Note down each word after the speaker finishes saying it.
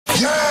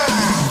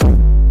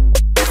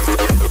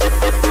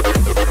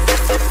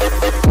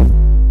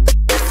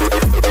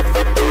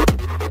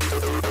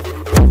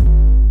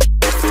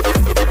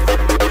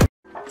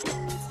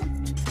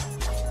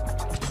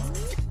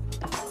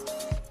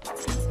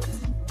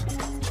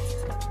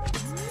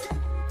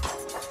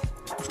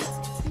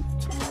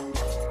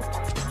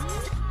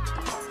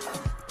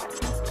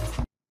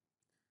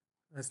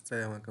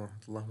السلام عليكم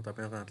ورحمة الله،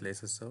 متابعين قناة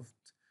العيس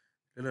السوفت.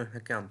 اليوم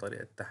نحكي عن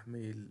طريقة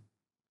تحميل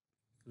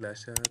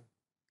فلاشات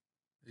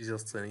الأجهزة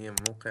الصينية من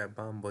موقع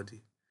PanBuode.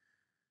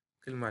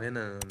 كل ما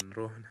علينا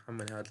نروح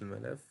نحمل هذا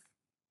الملف،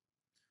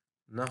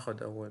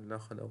 ناخد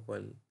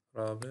أول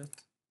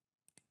رابط،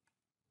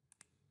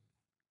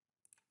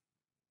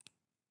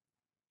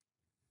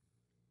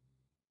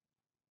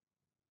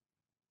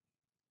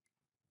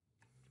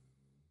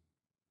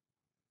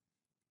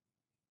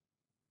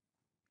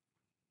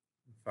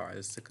 نفعل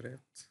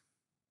السكريبت،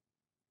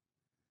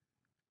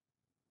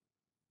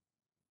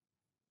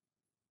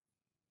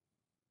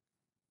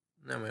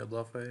 نعمل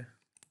إضافة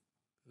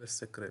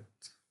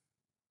للسكريبت.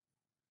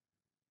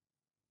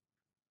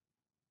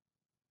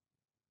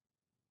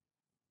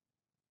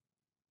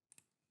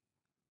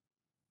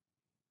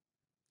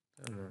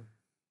 تمام،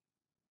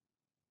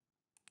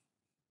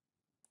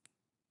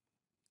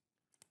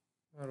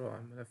 نروح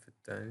على الملف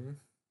الثاني،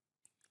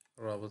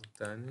 الرابط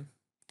الثاني،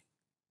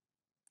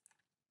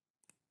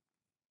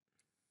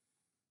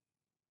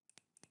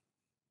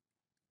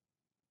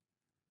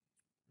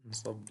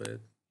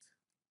 نظبط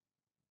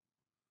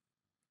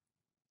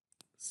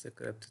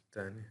السكريبت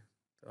الثاني.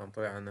 تمام،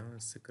 طلع عنا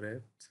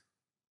السكريبت.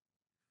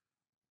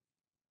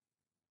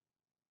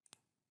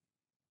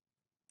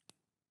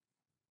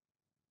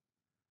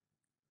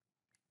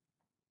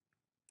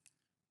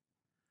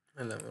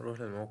 هلا بنروح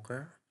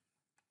للموقع،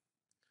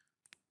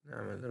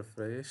 نعمل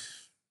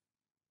ريفريش.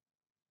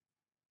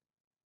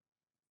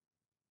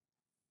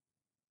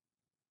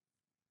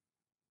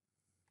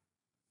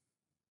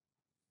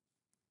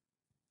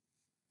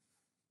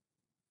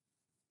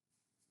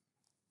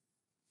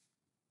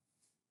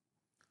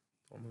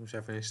 طبعا مش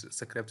عارفين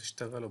السكريبت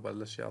اشتغل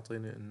وبلش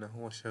يعطيني انه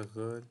هو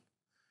شغال.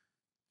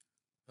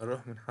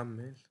 نروح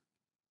بنحمل.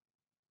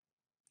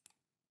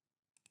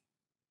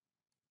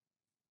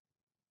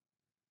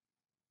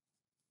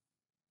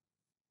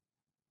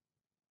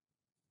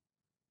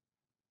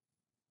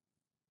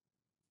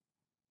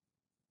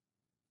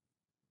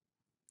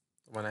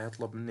 طبعا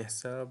هيطلب مني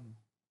حساب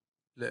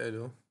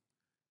لإله.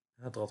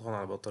 هضغط هون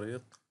على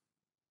بطريق،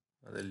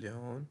 هذا اللي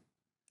هون.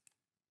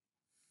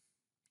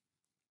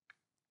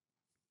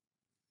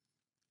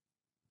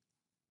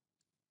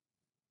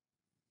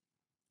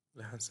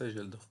 رح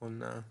نسجل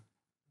دخولنا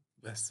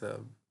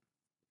بحساب.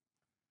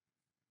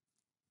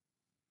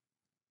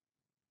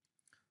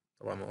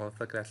 طبعا أول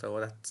فكرة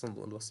هتلاقوها تحت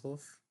صندوق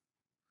الوصف.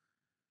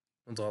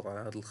 نضغط على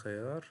هذا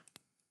الخيار،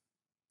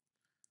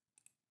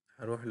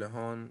 هروح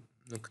لهون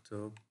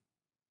نكتب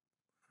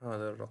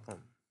هذا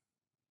الرقم.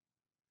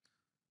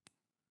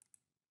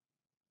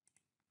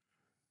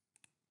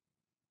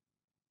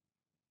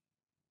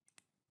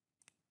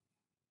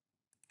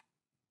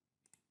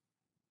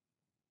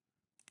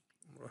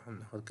 نروح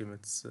ناخد كلمة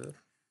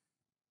السر.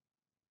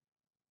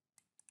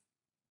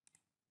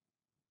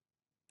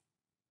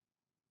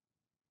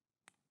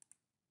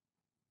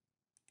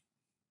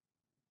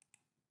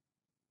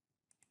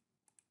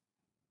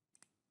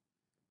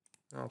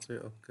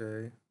 نعطيه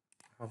اوكي،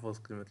 حفظ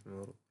كلمة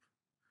المرور.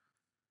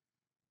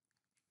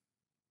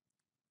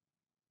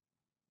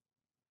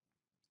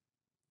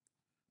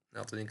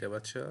 نعطيني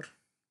كبتشر.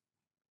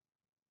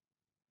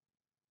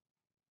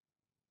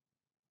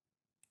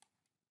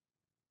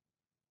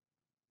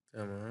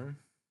 تمام،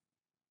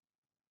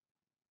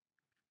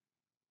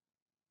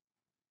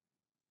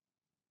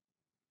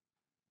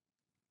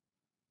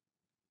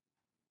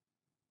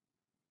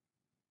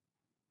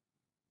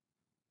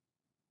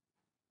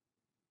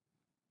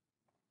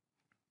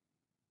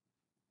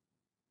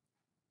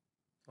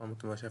 طبعا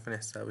مثل ما شايفين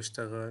حساب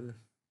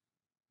اشتغل،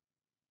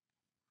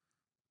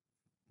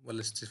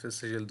 بلشت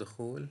سجل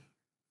دخول.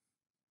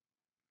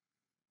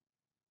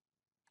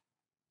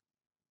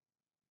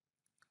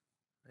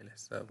 هاي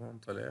الحساب هون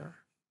طلع.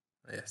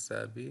 هاي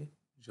حسابي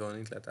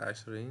جوني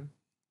 23،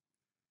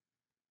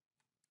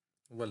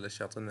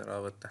 وبلش يعطيني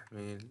رابط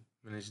تحميل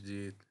من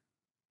جديد.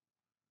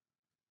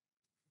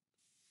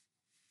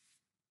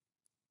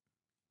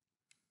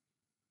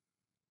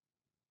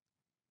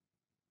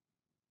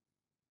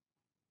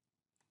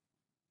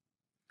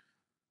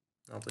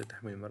 نعطيه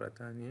تحميل مرة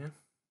تانية.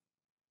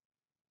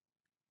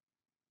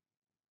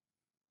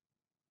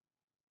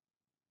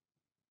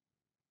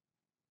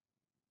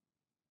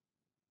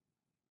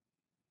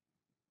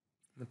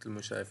 مثل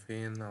ما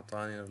شايفين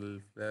أعطاني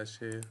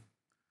الفلاشة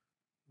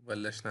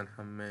وبلشنا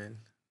نحمل،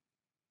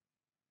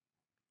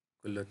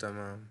 كله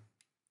تمام.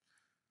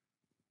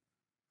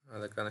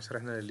 هذا كان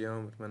شرحنا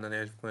لليوم، أتمنى أن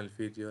يعجبكم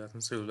الفيديو. لا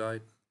تنسوا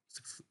لايك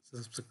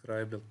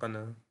سبسكرايب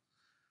للقناة،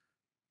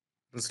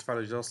 تنسوا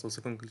تفعلوا الجرس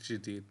ليوصلكم كل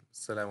جديد.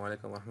 السلام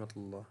عليكم ورحمة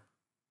الله.